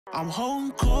I'm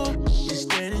home court, you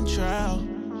standing trial.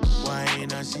 Why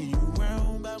ain't I see you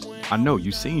around back when I know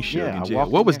you seen Suge Yeah, in I jail.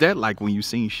 walked What in was there. that like when you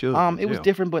seen Suge in It was jail?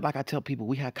 different, but like I tell people,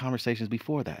 we had conversations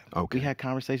before that. Okay. We had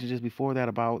conversations just before that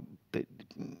about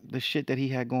the shit that he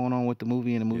had going on with the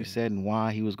movie and the movie set and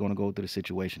why he was going to go through the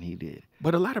situation he did.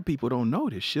 But a lot of people don't know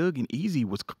this. Suge and Eazy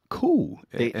was cool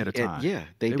at a time. Yeah,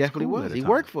 they definitely cool was. at a He time.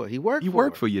 worked for it. He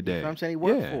worked for your You dad. feel what I'm saying? He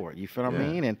worked Yeah. for it. You feel what I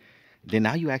Yeah. mean? And then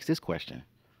now you ask this question.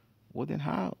 Well, then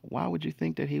why would you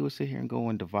think that he would sit here and go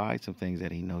and divide some things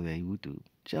that he know that he would do?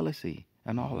 Jealousy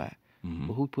and all that.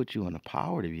 But who put you in the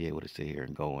power to be able to sit here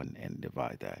and go and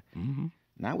divide that?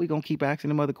 Now we're going to keep asking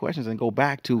them other questions and go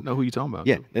back to... I know who you talking about.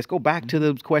 Yeah, too. let's go back to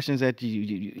the questions that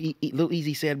Lil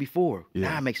Eazy said before. Yeah.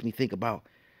 Now it makes me think about,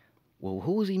 well,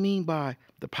 who does he mean by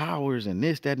the powers and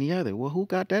this, that, and the other? Well, who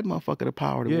got that motherfucker the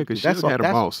power to... Yeah, because Suge had a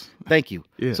boss. Thank you.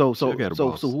 Yeah, So Suge had a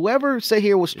boss. whoever say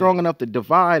here was strong enough to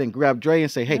divide and grab Dre and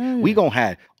say, hey, we gonna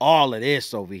have all of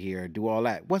this over here and do all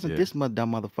that. Wasn't this dumb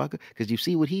motherfucker? Because you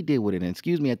see what he did with it. And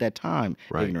excuse me, at that time,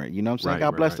 ignorant. You know what I'm saying?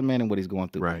 God bless the man and what he's going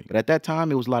through. Right. But at that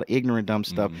time, it was a lot of ignorant, dumb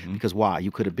stuff. Because why? You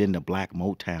could have been the Black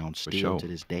Motown still sure. to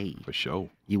this day. For sure.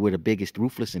 You were the biggest.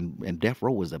 Ruthless and Death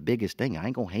Row was the biggest thing. I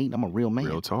ain't gonna hate. I'm a real man.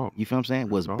 Real talk. You feel what I'm saying?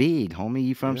 Real Was talk. big, homie.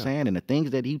 You feel what I'm saying? And the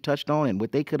things that he touched on and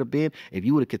what they could have been if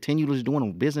you would have continued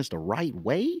doing business the right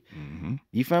way.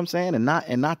 You feel what I'm saying? And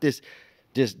not this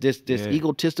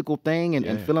egotistical thing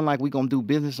and feeling like we gonna do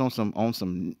business on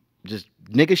some just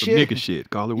nigga shit. Nigga shit.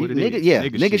 Call it what it nigga, is. Yeah,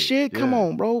 nigga shit. Come Yeah.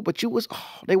 on, bro. But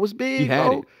they was big, He had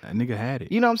bro. it. That nigga had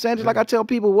it. You know what I'm saying? Just like I tell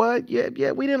people, what?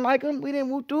 Yeah, we didn't like him. We didn't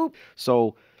whoop doop.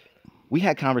 So we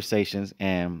had conversations,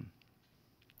 and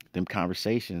them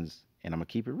conversations, and I'm gonna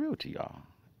keep it real to y'all.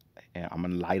 And I'm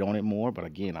gonna light on it more, but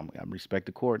again, I respect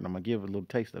the court, and I'm gonna give a little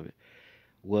taste of it.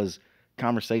 Was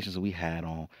conversations we had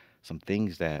on some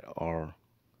things that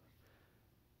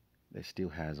still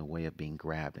has a way of being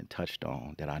grabbed and touched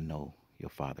on that I know your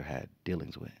father had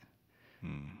dealings with.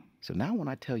 So now when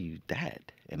I tell you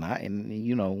that, and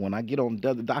you know, when I get on the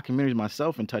other documentaries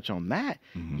myself and touch on that,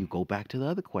 you go back to the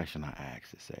other question I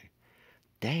asked to say,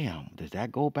 damn, does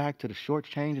that go back to the short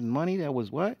change in money that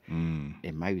was what?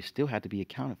 It might still have to be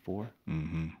accounted for.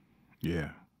 Yeah.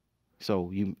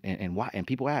 So and why? And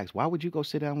people ask, why would you go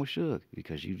sit down with Suge?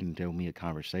 Because you didn't tell me a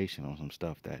conversation on some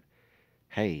stuff that,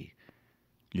 hey,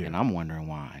 and I'm wondering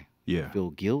why. Yeah. You feel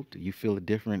guilt? You feel a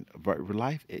different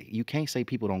life? You can't say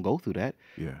people don't go through that.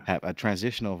 Yeah. Have a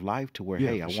transition of life to where,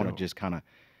 hey, I want to just kind of,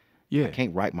 I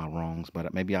can't right my wrongs,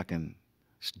 but maybe I can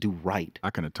do right. I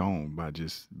can atone by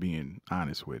just being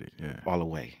honest with it. Yeah. All the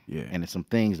way. Yeah. And it's some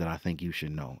things that I think you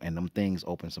should know. And them things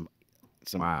open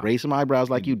raise some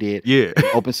eyebrows like you did. Yeah.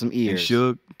 Open some ears.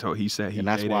 And Suge, he said he and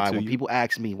that's made why it to when you. people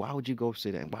ask me, why would you go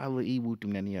sit down? Why would he whoop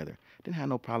him and the other? Didn't have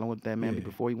no problem with that, man. But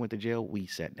before he went to jail, we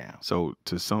sat down. So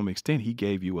to some extent, he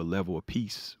gave you a level of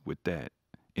peace with that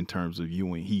in terms of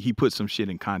you, and he put some shit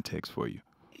in context for you.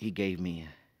 He gave me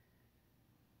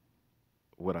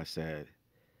what I said.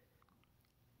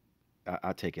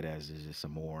 I take it as is just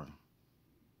some more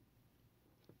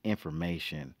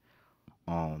information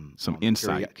on some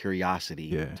insight,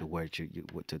 curiosity to where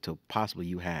to possibly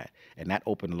you had, and that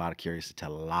opened a lot of curiosity to a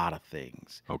lot of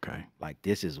things. Okay, like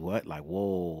this is what, like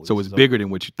whoa. So it's bigger than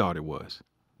what you thought it was.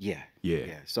 Yeah.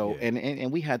 So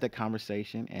and we had that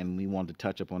conversation, and we wanted to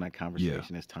touch up on that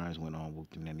conversation as times went on,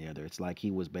 whooping and the other. It's like he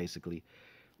was basically,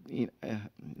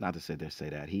 not to say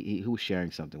that he was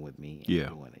sharing something with me. And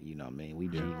doing it, you know what I mean? We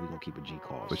gonna keep a G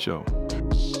call. For sure.